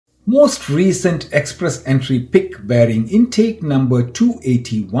Most recent express entry pick bearing intake number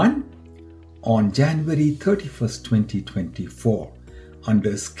 281 on January 31st, 2024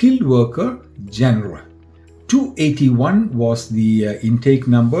 under skilled worker general. 281 was the intake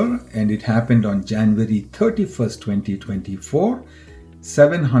number and it happened on January 31st, 2024.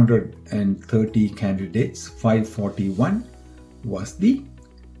 730 candidates, 541 was the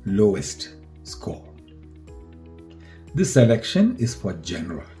lowest score. This selection is for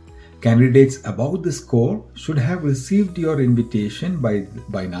general. Candidates above the score should have received your invitation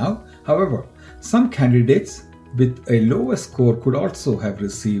by now. However, some candidates with a lower score could also have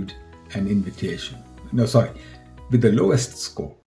received an invitation. With the lowest score.